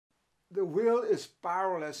The will is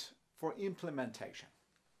powerless for implementation.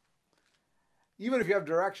 Even if you have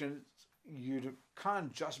directions, you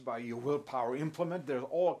can't just by your willpower implement. There's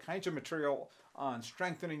all kinds of material on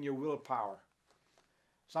strengthening your willpower.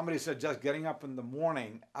 Somebody said just getting up in the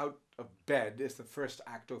morning out of bed is the first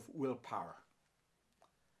act of willpower.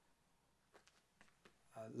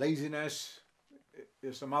 Laziness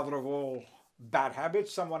is the mother of all bad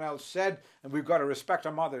habits, someone else said, and we've got to respect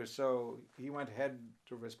our mothers, so he went ahead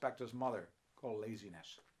to respect his mother, called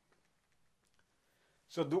laziness.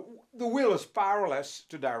 So the will is powerless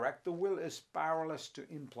to direct, the will is powerless to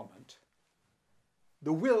implement.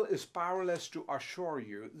 The will is powerless to assure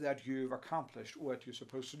you that you've accomplished what you're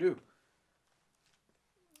supposed to do.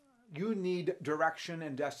 You need direction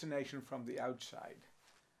and destination from the outside.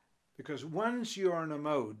 Because once you're in a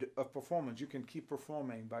mode of performance, you can keep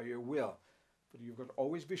performing by your will. But you've got to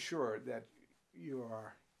always be sure that you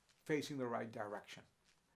are facing the right direction.